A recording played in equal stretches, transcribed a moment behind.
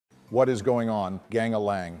What is going on,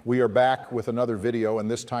 gang-a-lang? We are back with another video, and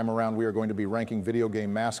this time around we are going to be ranking video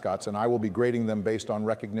game mascots, and I will be grading them based on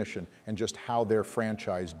recognition and just how their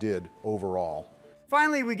franchise did overall.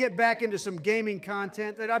 Finally, we get back into some gaming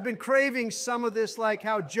content that I've been craving some of this, like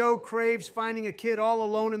how Joe craves finding a kid all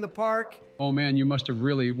alone in the park. Oh man, you must have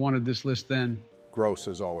really wanted this list then. Gross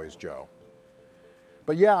as always, Joe.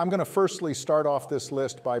 But yeah, I'm going to firstly start off this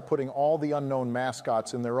list by putting all the unknown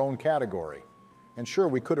mascots in their own category. And sure,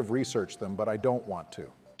 we could have researched them, but I don't want to.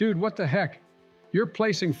 Dude, what the heck? You're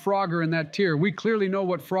placing Frogger in that tier. We clearly know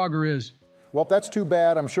what Frogger is. Well, that's too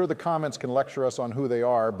bad. I'm sure the comments can lecture us on who they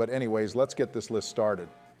are, but anyways, let's get this list started.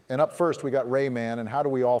 And up first, we got Rayman, and how do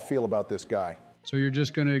we all feel about this guy? So you're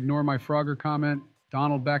just going to ignore my Frogger comment?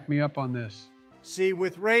 Donald, back me up on this. See,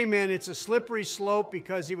 with Rayman, it's a slippery slope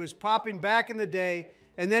because he was popping back in the day,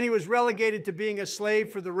 and then he was relegated to being a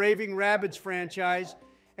slave for the Raving Rabbids franchise,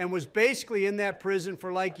 and was basically in that prison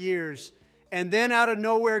for like years, and then out of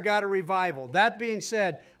nowhere got a revival. That being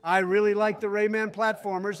said, I really like the Rayman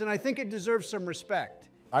platformers, and I think it deserves some respect.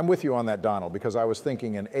 I'm with you on that, Donald, because I was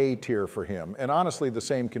thinking an A tier for him, and honestly the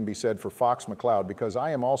same can be said for Fox McCloud, because I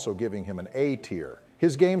am also giving him an A tier.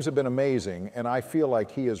 His games have been amazing, and I feel like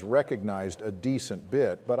he is recognized a decent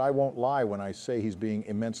bit, but I won't lie when I say he's being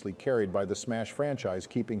immensely carried by the Smash franchise,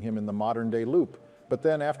 keeping him in the modern-day loop. But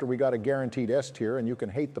then after we got a guaranteed S tier, and you can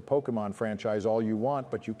hate the Pokemon franchise all you want,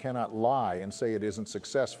 but you cannot lie and say it isn't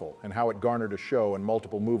successful, and how it garnered a show and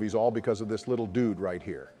multiple movies all because of this little dude right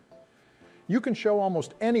here. You can show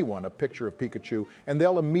almost anyone a picture of Pikachu, and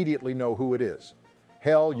they'll immediately know who it is.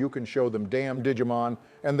 Hell, you can show them damn Digimon,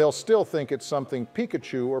 and they'll still think it's something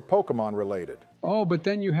Pikachu or Pokemon related. Oh, but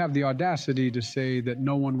then you have the audacity to say that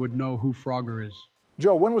no one would know who Frogger is.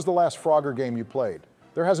 Joe, when was the last Frogger game you played?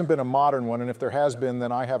 There hasn't been a modern one, and if there has been,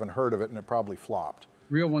 then I haven't heard of it, and it probably flopped.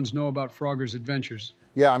 Real ones know about Frogger's adventures.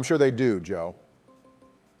 Yeah, I'm sure they do, Joe.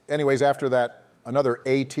 Anyways, after that, another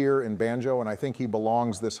A tier in Banjo, and I think he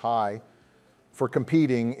belongs this high for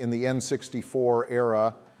competing in the N64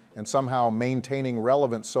 era and somehow maintaining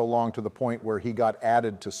relevance so long to the point where he got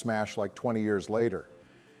added to Smash like 20 years later.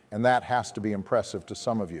 And that has to be impressive to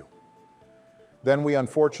some of you. Then we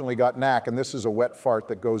unfortunately got Knack, and this is a wet fart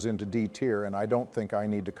that goes into D tier, and I don't think I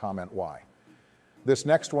need to comment why. This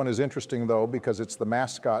next one is interesting though, because it's the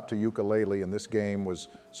mascot to Yooka-Laylee, and this game was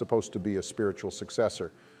supposed to be a spiritual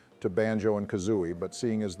successor to Banjo and Kazooie, but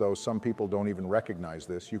seeing as though some people don't even recognize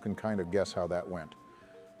this, you can kind of guess how that went.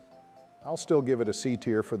 I'll still give it a C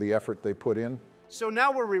tier for the effort they put in. So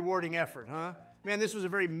now we're rewarding effort, huh? Man, this was a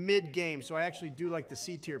very mid game, so I actually do like the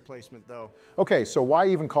C tier placement though. Okay, so why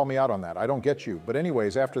even call me out on that? I don't get you. But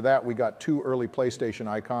anyways, after that, we got two early PlayStation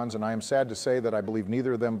icons, and I am sad to say that I believe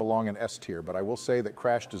neither of them belong in S tier, but I will say that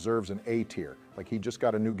Crash deserves an A tier. Like, he just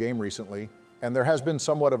got a new game recently, and there has been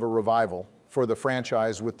somewhat of a revival for the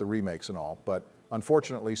franchise with the remakes and all, but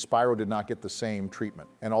unfortunately, Spyro did not get the same treatment.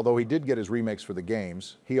 And although he did get his remakes for the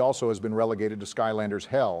games, he also has been relegated to Skylanders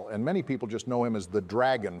Hell, and many people just know him as the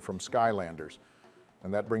dragon from Skylanders.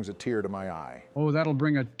 And that brings a tear to my eye. Oh, that'll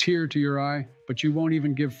bring a tear to your eye, but you won't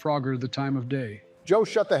even give Frogger the time of day. Joe,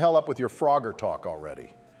 shut the hell up with your Frogger talk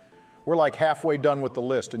already. We're like halfway done with the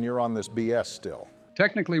list, and you're on this BS still.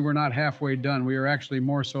 Technically, we're not halfway done. We are actually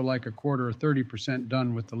more so like a quarter or 30%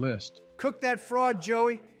 done with the list. Cook that fraud,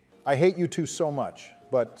 Joey. I hate you two so much,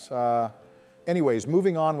 but anyways,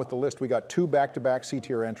 moving on with the list, we got two back-to-back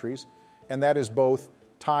C-tier entries, and that is both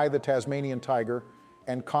Ty the Tasmanian Tiger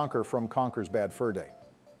and Conker from Conker's Bad Fur Day.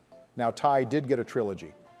 Now, Ty did get a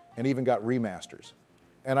trilogy, and even got remasters.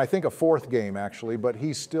 And I think a fourth game, actually, but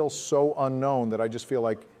he's still so unknown that I just feel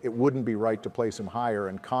like it wouldn't be right to place him higher,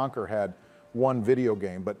 and Conker had one video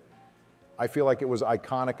game, but I feel like it was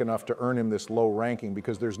iconic enough to earn him this low ranking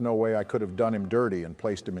because there's no way I could have done him dirty and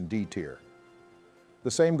placed him in D tier. The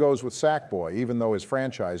same goes with Sackboy, even though his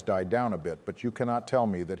franchise died down a bit, but you cannot tell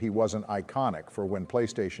me that he wasn't iconic for when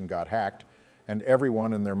PlayStation got hacked and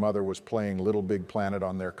everyone and their mother was playing Little Big Planet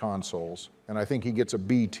on their consoles. And I think he gets a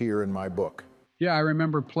B tier in my book. Yeah, I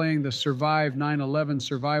remember playing the Survive 9/11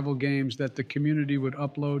 survival games that the community would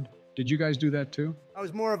upload. Did you guys do that too? I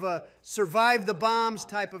was more of a survive the bombs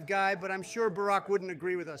type of guy, but I'm sure Barack wouldn't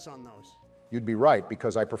agree with us on those. You'd be right,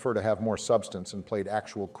 because I prefer to have more substance and played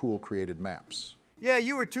actual cool created maps. Yeah,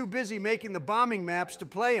 you were too busy making the bombing maps to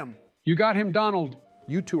play them. You got him, Donald.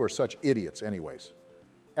 You two are such idiots anyways.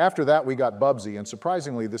 After that, we got Bubsy, and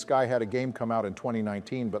surprisingly, this guy had a game come out in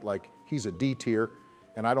 2019, but like, he's a D tier,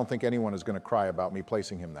 and I don't think anyone is gonna cry about me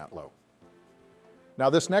placing him that low. Now,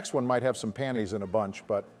 this next one might have some panties in a bunch,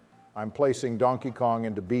 but I'm placing Donkey Kong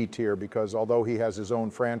into B tier because although he has his own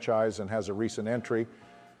franchise and has a recent entry,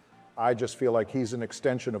 I just feel like he's an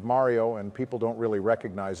extension of Mario and people don't really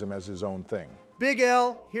recognize him as his own thing. Big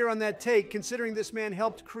L here on that take, considering this man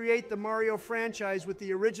helped create the Mario franchise with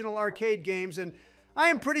the original arcade games, and I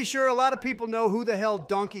am pretty sure a lot of people know who the hell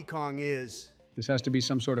Donkey Kong is. This has to be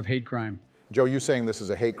some sort of hate crime. Joe, you saying this is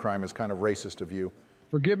a hate crime is kind of racist of you.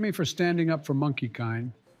 Forgive me for standing up for monkey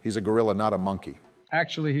kind. He's a gorilla, not a monkey.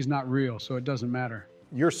 Actually, he's not real, so it doesn't matter.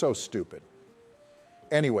 You're so stupid.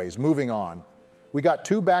 Anyways, moving on. We got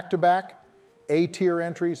 2 back-to-back A-tier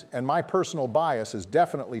entries, and my personal bias is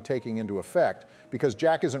definitely taking into effect because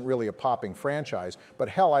Jak isn't really a popping franchise, but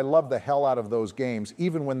hell, I love the hell out of those games,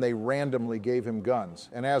 even when they randomly gave him guns.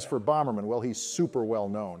 And as for Bomberman, well, he's super well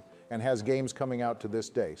known and has games coming out to this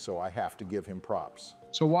day, so I have to give him props.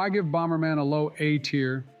 So why give Bomberman a low A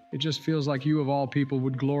tier? It just feels like you of all people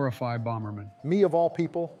would glorify Bomberman. Me of all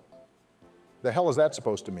people? The hell is that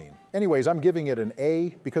supposed to mean? Anyways, I'm giving it an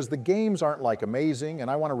A because the games aren't like amazing,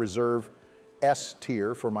 and I want to reserve S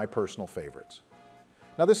tier for my personal favorites.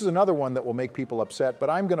 Now this is another one that will make people upset, but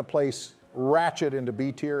I'm going to place Ratchet into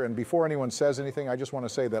B tier, and before anyone says anything, I just want to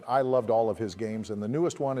say that I loved all of his games, and the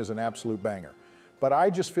newest one is an absolute banger. But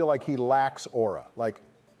I just feel like he lacks aura. Like,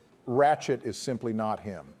 Ratchet is simply not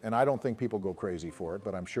him, and I don't think people go crazy for it,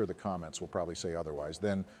 but I'm sure the comments will probably say otherwise.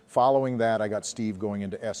 Then following that, I got Steve going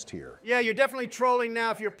into S tier. Yeah, you're definitely trolling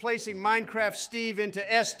now if you're placing Minecraft Steve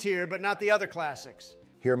into S tier, but not the other classics.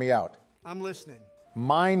 Hear me out. I'm listening.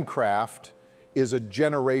 Minecraft is a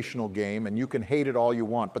generational game, and you can hate it all you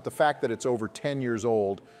want, but the fact that it's over 10 years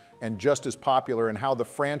old and just as popular and how the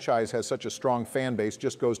franchise has such a strong fan base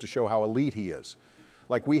just goes to show how elite he is.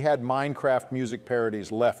 Like, we had Minecraft music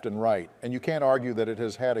parodies left and right, and you can't argue that it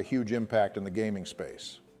has had a huge impact in the gaming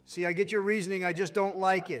space. See, I get your reasoning, I just don't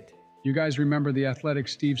like it. You guys remember the athletic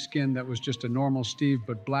Steve skin that was just a normal Steve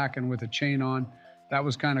but black and with a chain on? That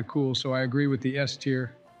was kind of cool, so I agree with the S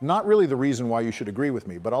tier. Not really the reason why you should agree with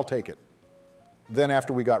me, but I'll take it. Then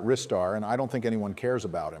after we got Ristar, and I don't think anyone cares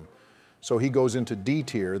about him, so he goes into D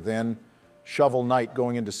tier, then Shovel Knight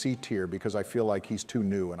going into C tier because I feel like he's too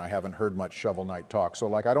new and I haven't heard much Shovel Knight talk. So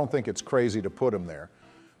like, I don't think it's crazy to put him there,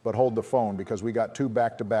 but hold the phone because we got 2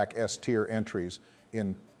 back-to-back S tier entries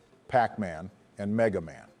in Pac-Man and Mega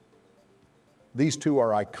Man. These two are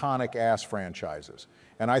iconic ass franchises,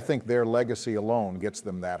 and I think their legacy alone gets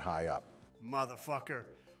them that high up. Motherfucker.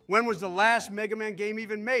 When was the last Mega Man game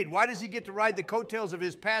even made? Why does he get to ride the coattails of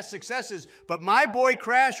his past successes, but my boy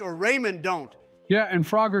Crash or Rayman don't? Yeah, and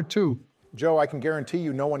Frogger too. Joe, I can guarantee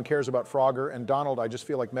you no one cares about Frogger, and Donald, I just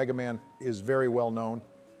feel like Mega Man is very well known,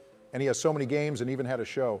 and he has so many games and even had a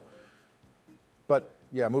show. But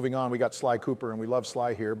yeah, moving on, we got Sly Cooper, and we love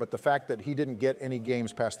Sly here, but the fact that he didn't get any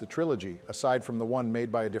games past the trilogy, aside from the one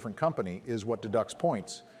made by a different company, is what deducts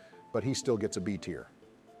points, but he still gets a B tier.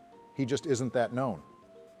 He just isn't that known.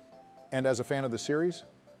 And as a fan of the series,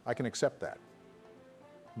 I can accept that.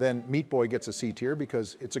 Then Meat Boy gets a C tier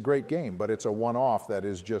because it's a great game, but it's a one-off that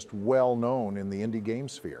is just well known in the indie game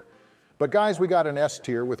sphere. But guys, we got an S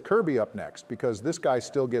tier with Kirby up next because this guy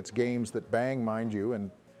still gets games that bang, mind you,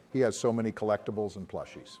 and he has so many collectibles and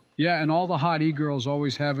plushies. Yeah, and all the hot e-girls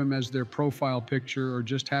always have him as their profile picture or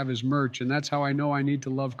just have his merch, and that's how I know I need to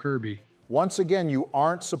love Kirby. Once again, you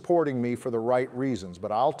aren't supporting me for the right reasons,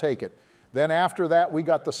 but I'll take it. Then after that, we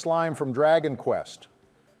got the slime from Dragon Quest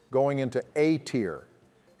going into A tier.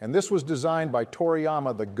 And this was designed by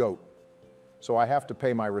Toriyama the GOAT, so I have to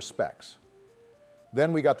pay my respects.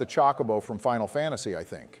 Then we got the Chocobo from Final Fantasy, I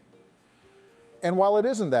think. And while it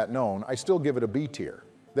isn't that known, I still give it a B tier.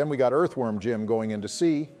 Then we got Earthworm Jim going into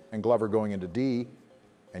C, and Glover going into D,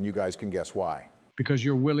 and you guys can guess why. Because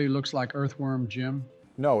your Willy looks like Earthworm Jim?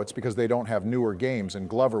 No, it's because they don't have newer games, and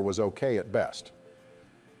Glover was okay at best.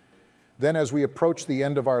 Then as we approach the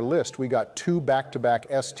end of our list, we got 2 back-to-back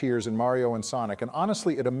S tiers in Mario and Sonic. And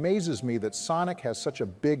honestly, it amazes me that Sonic has such a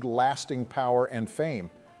big lasting power and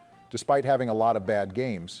fame, despite having a lot of bad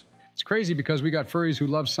games. It's crazy because we got furries who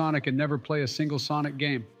love Sonic and never play a single Sonic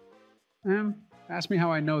game. Ask me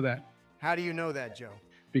how I know that. How do you know that, Joe?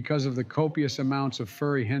 Because of the copious amounts of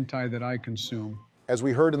furry hentai that I consume. As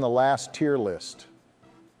we heard in the last tier list.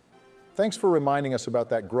 Thanks for reminding us about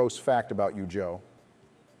that gross fact about you, Joe.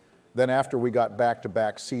 Then after we got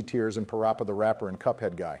back-to-back C tiers and Parappa the Rapper and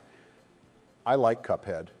Cuphead Guy. I like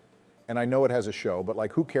Cuphead, and I know it has a show, but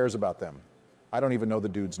like, who cares about them? I don't even know the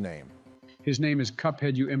dude's name. His name is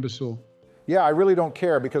Cuphead, you imbecile. Yeah, I really don't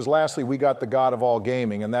care because lastly we got the god of all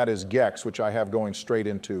gaming, and that is Gex, which I have going straight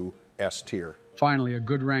into S tier. Finally, a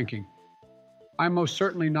good ranking. I'm most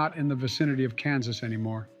certainly not in the vicinity of Kansas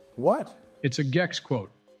anymore. What? It's a Gex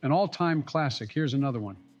quote, an all-time classic. Here's another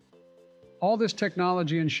one. All this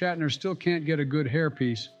technology and Shatner still can't get a good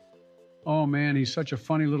hairpiece. Oh man, he's such a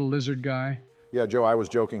funny little lizard guy. Yeah, Joe, I was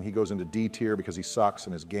joking. He goes into D tier because he sucks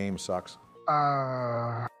and his game sucks.